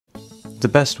The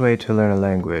best way to learn a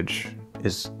language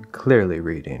is clearly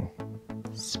reading.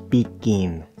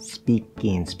 Speaking.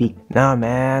 Nah,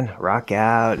 man, rock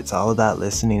out. It's all about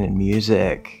listening and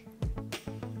music.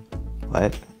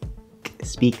 What?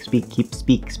 Speak.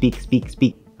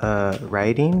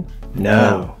 Writing?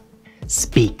 No.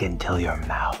 Speak until your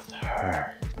mouth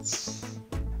hurts.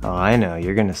 Oh, I know.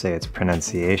 You're gonna say it's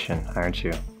pronunciation, aren't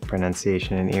you?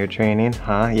 Pronunciation and ear training?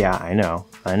 Huh? Yeah, I know.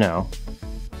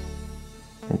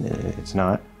 It's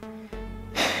not.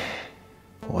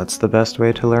 What's the best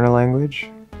way to learn a language?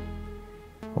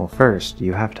 Well, first,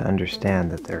 you have to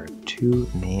understand that there are two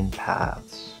main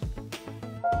paths.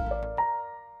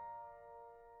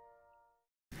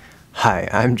 Hi,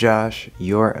 I'm Josh,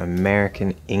 your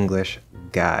American English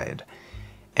guide.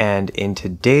 And in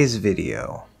today's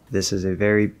video, this is a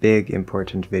very big,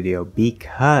 important video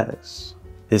because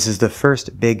this is the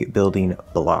first big building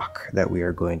block that we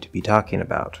are going to be talking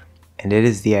about. And it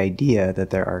is the idea that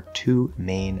there are two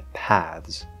main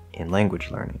paths in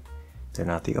language learning. They're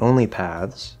not the only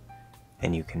paths,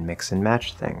 and you can mix and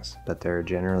match things, but there are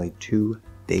generally two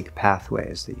big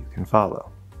pathways that you can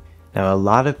follow. Now, a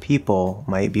lot of people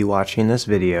might be watching this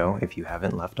video, if you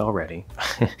haven't left already,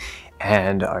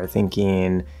 and are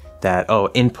thinking that,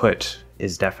 oh, input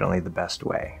is definitely the best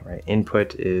way, right?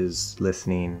 Input is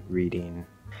listening, reading.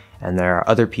 And there are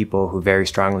other people who very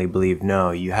strongly believe, no,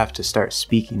 you have to start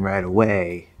speaking right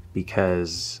away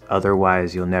because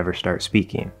otherwise you'll never start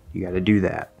speaking. You got to do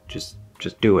that. Just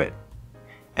do it.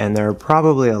 And there are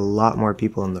probably a lot more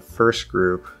people in the first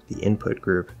group, the input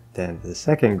group, than the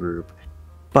second group.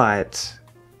 But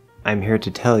I'm here to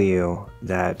tell you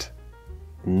that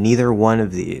neither one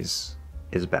of these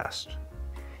is best.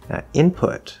 Now,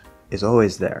 input is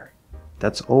always there.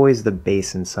 That's always the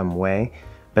base in some way.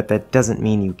 But that doesn't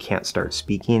mean you can't start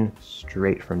speaking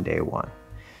straight from day one.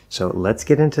 So let's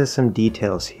get into some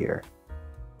details here.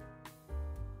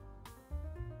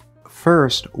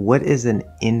 First, what is an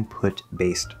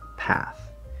input-based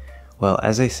path? Well,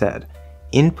 as I said,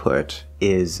 input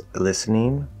is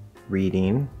listening,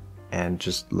 reading, and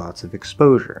just lots of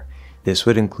exposure. This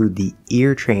would include the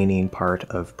ear training part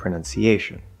of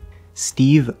pronunciation.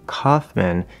 Steve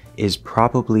Kaufmann is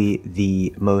probably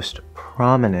the most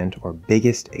prominent or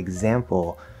biggest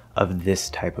example of this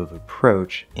type of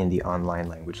approach in the online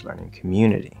language learning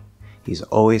community. He's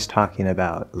always talking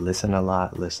about listen a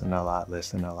lot,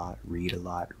 read a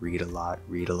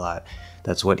lot.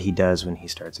 That's what he does when he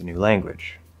starts a new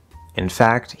language. In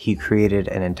fact, he created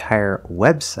an entire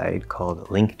website called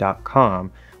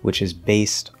link.com, which is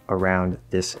based around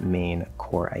this main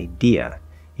core idea.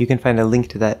 You can find a link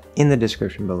to that in the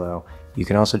description below. You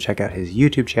can also check out his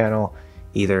YouTube channel,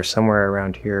 either somewhere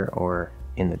around here or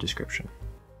in the description.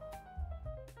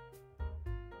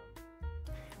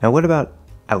 Now, what about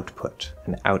output,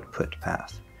 an output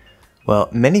path? Well,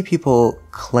 many people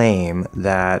claim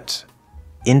that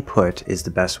input is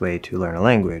the best way to learn a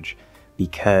language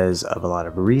because of a lot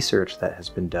of research that has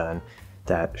been done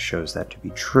that shows that to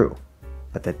be true.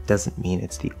 But that doesn't mean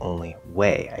it's the only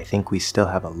way. I think we still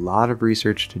have a lot of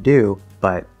research to do,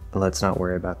 but let's not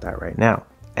worry about that right now.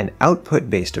 An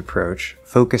output-based approach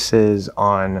focuses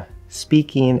on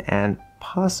speaking and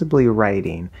possibly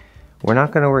writing. We're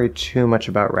not going to worry too much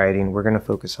about writing. We're going to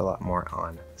focus a lot more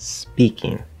on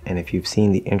speaking. And if you've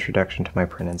seen the introduction to my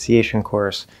pronunciation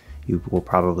course, you will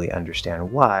probably understand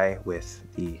why with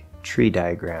the tree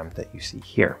diagram that you see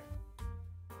here.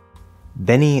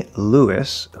 Benny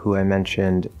Lewis, who I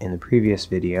mentioned in the previous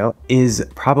video, is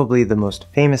probably the most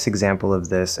famous example of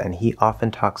this, and he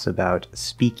often talks about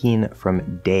speaking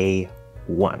from day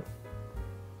one.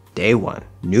 Day one,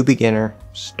 new beginner,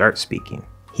 start speaking.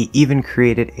 He even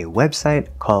created a website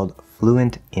called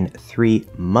Fluent in 3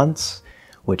 Months,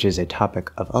 which is a topic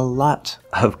of a lot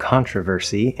of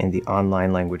controversy in the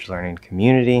online language learning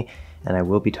community, and I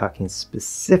will be talking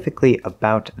specifically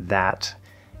about that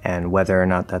and whether or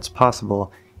not that's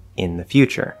possible in the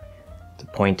future. The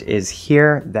point is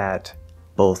here that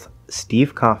both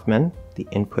Steve Kaufmann, the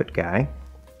input guy,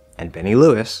 and Benny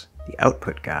Lewis, the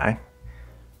output guy,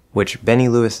 which Benny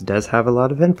Lewis does have a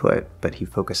lot of input, but he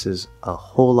focuses a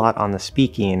whole lot on the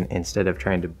speaking instead of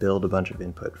trying to build a bunch of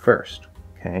input first,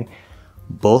 okay?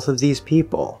 Both of these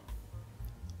people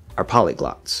are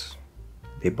polyglots.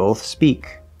 They both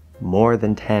speak more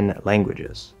than 10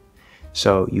 languages.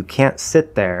 So you can't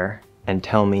sit there and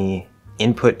tell me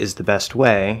input is the best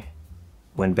way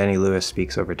when Benny Lewis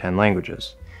speaks over 10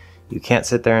 languages. You can't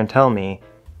sit there and tell me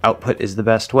output is the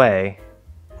best way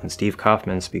when Steve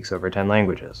Kaufmann speaks over 10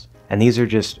 languages. And these are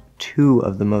just two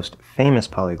of the most famous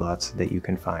polyglots that you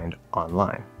can find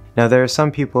online. Now, there are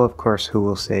some people, of course, who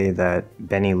will say that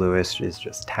Benny Lewis is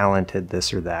just talented,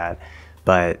 this or that,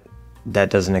 but that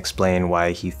doesn't explain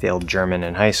why he failed German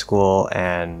in high school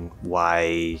and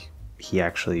why he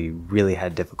actually really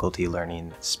had difficulty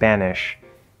learning Spanish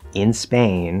in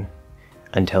Spain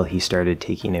until he started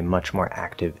taking a much more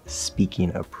active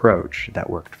speaking approach that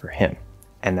worked for him.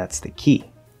 And that's the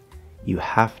key. You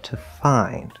have to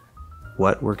find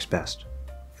what works best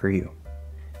for you.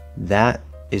 That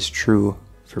is true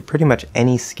for pretty much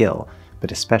any skill,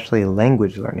 but especially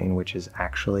language learning, which is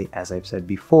actually, as I've said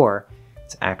before,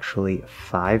 it's actually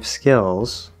 5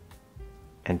 skills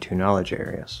and 2 knowledge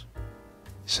areas.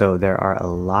 So there are a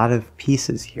lot of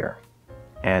pieces here,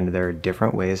 and there are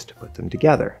different ways to put them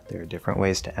together. There are different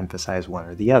ways to emphasize one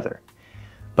or the other.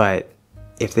 But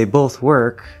if they both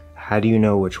work, how do you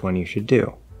know which one you should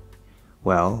do?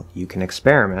 Well, you can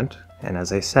experiment. And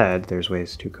as I said, there's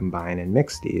ways to combine and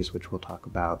mix these, which we'll talk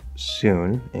about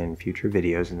soon in future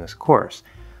videos in this course.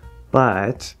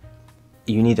 But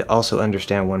you need to also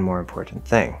understand one more important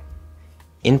thing.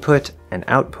 Input and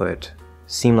output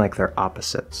seem like they're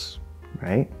opposites,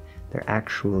 right? They're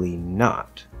actually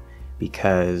not,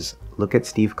 because look at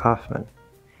Steve Kaufmann.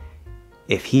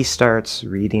 If he starts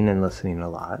reading and listening a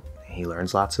lot, he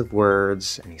learns lots of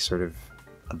words, and he sort of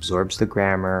absorbs the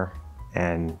grammar,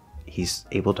 and he's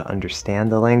able to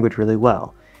understand the language really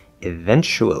well.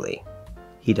 Eventually,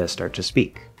 he does start to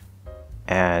speak.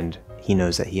 And he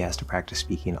knows that he has to practice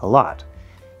speaking a lot.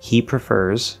 He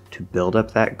prefers to build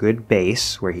up that good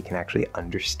base where he can actually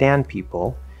understand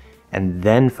people and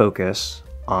then focus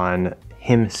on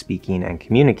him speaking and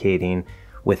communicating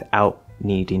without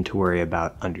needing to worry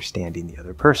about understanding the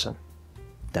other person.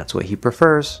 That's what he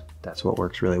prefers. That's what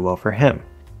works really well for him.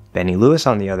 Benny Lewis,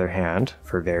 on the other hand,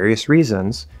 for various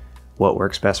reasons, what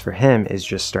works best for him is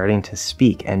just starting to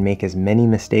speak and make as many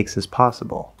mistakes as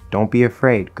possible. Don't be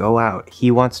afraid, go out.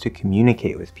 He wants to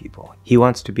communicate with people. He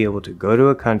wants to be able to go to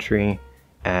a country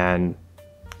and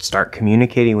start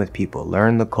communicating with people,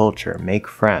 learn the culture, make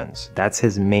friends. That's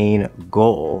his main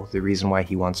goal, the reason why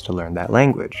he wants to learn that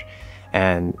language.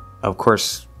 And of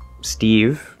course,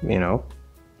 Steve,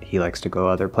 he likes to go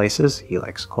other places. He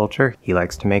likes culture. He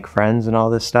likes to make friends and all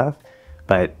this stuff.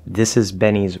 But this is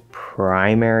Benny's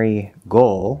primary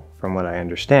goal, from what I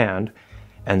understand.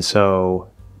 And so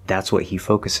that's what he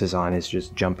focuses on, is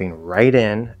just jumping right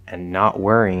in and not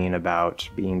worrying about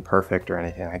being perfect or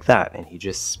anything like that. And he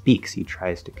just speaks. He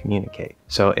tries to communicate.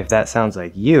 So if that sounds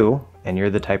like you, and you're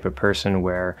the type of person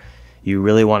where you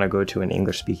really want to go to an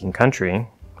English-speaking country,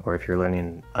 or if you're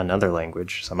learning another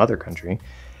language, some other country,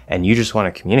 and you just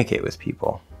want to communicate with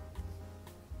people,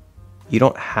 you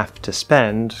don't have to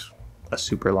spend a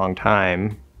super long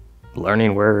time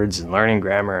learning words and learning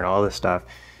grammar and all this stuff.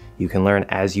 You can learn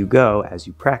as you go, as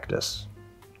you practice.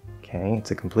 Okay,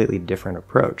 it's a completely different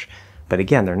approach. But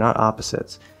again, they're not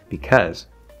opposites, because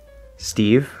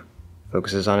Steve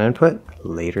focuses on input,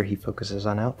 later he focuses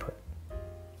on output.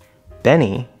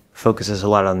 Benny focuses a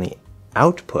lot on the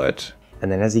output,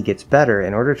 and then as he gets better,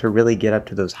 in order to really get up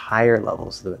to those higher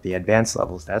levels, the advanced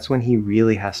levels, that's when he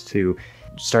really has to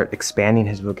start expanding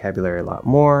his vocabulary a lot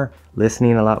more,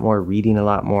 listening a lot more, reading a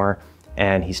lot more.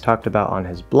 And he's talked about on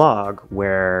his blog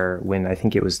when I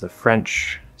think it was the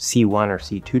French C1 or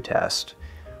C2 test,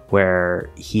 where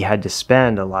he had to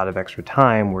spend a lot of extra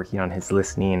time working on his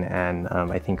listening and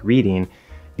I think reading,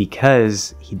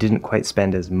 because he didn't quite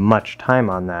spend as much time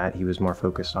on that. He was more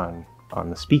focused on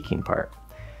the speaking part,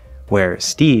 where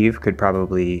Steve could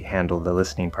probably handle the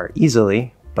listening part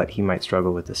easily, but he might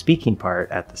struggle with the speaking part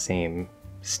at the same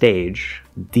stage.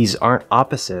 These aren't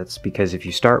opposites, because if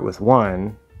you start with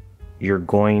one, you're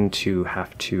going to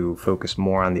have to focus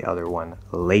more on the other one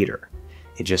later.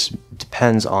 It just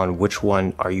depends on which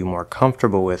one are you more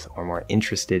comfortable with or more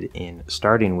interested in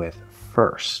starting with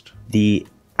first. The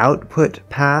output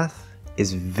path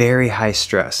is very high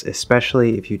stress,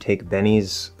 especially if you take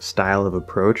Benny's style of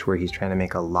approach where he's trying to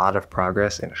make a lot of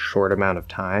progress in a short amount of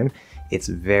time. It's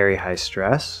very high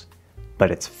stress, but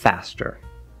it's faster.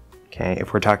 Okay,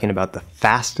 if we're talking about the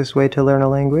fastest way to learn a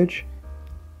language,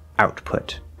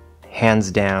 output.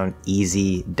 Hands down,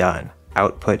 easy, done.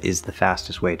 Output is the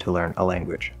fastest way to learn a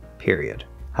language, period.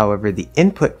 However, the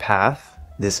input path,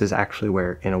 this is actually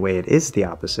where, in a way, it is the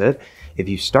opposite. If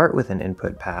you start with an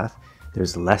input path,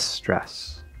 there's less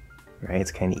stress, right?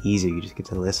 It's kind of easier. You just get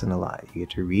to listen a lot. You get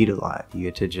to read a lot. You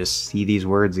get to just see these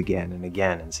words again and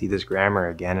again and see this grammar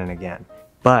again and again.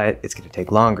 But it's going to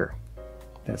take longer.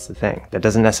 That's the thing. That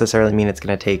doesn't necessarily mean it's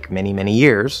going to take many, many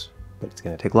years, but it's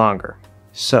going to take longer.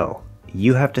 So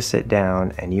you have to sit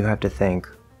down and you have to think,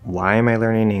 why am I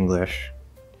learning English?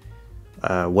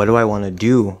 What do I want to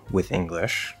do with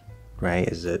English? right?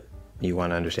 Is it you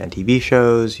want to understand TV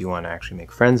shows? You want to actually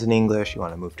make friends in English? You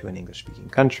want to move to an English-speaking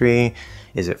country?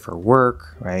 Is it for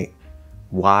work, right?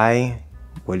 Why?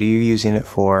 What are you using it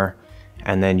for?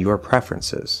 And then your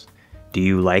preferences. Do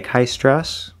you like high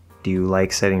stress? Do you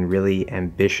like setting really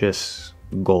ambitious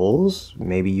goals?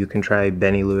 Maybe you can try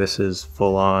Benny Lewis's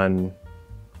full-on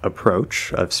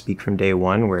approach of Speak from Day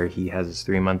One, where he has his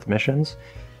 3-month missions,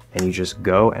 and you just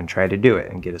go and try to do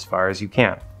it and get as far as you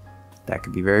can. That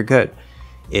could be very good.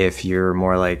 If you're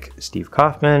more like Steve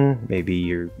Kaufmann, maybe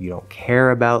you don't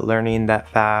care about learning that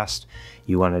fast.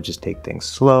 You want to just take things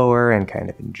slower and kind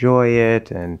of enjoy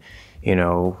it, and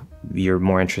you're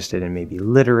more interested in maybe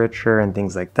literature and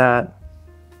things like that.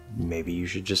 Maybe you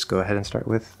should just go ahead and start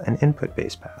with an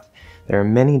input-based path. There are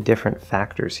many different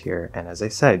factors here, and as I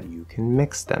said, you can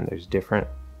mix them. There's different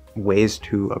ways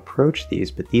to approach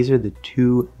these, but these are the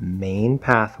 2 main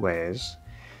pathways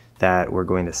that we're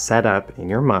going to set up in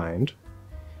your mind.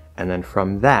 And then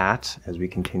from that, as we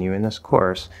continue in this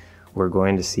course, we're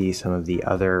going to see some of the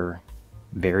other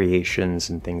variations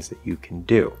and things that you can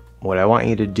do. What I want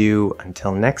you to do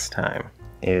until next time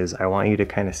is I want you to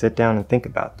kind of sit down and think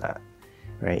about that,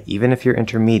 right? Even if you're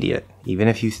intermediate, even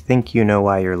if you think you know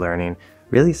why you're learning,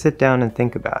 really sit down and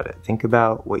think about it. Think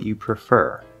about what you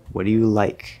prefer. What do you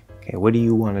like? Okay, what do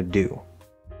you want to do?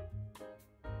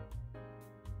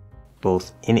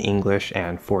 Both in English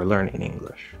and for learning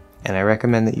English. And I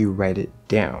recommend that you write it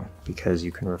down because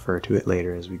you can refer to it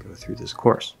later as we go through this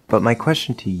course. But my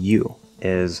question to you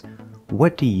is,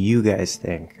 what do you guys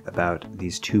think about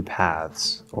these 2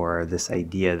 paths, or this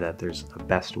idea that there's a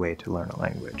best way to learn a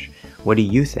language? What do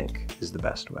you think is the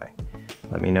best way?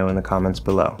 Let me know in the comments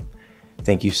below.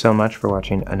 Thank you so much for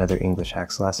watching another English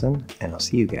Hacks lesson, and I'll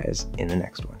see you guys in the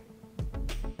next one.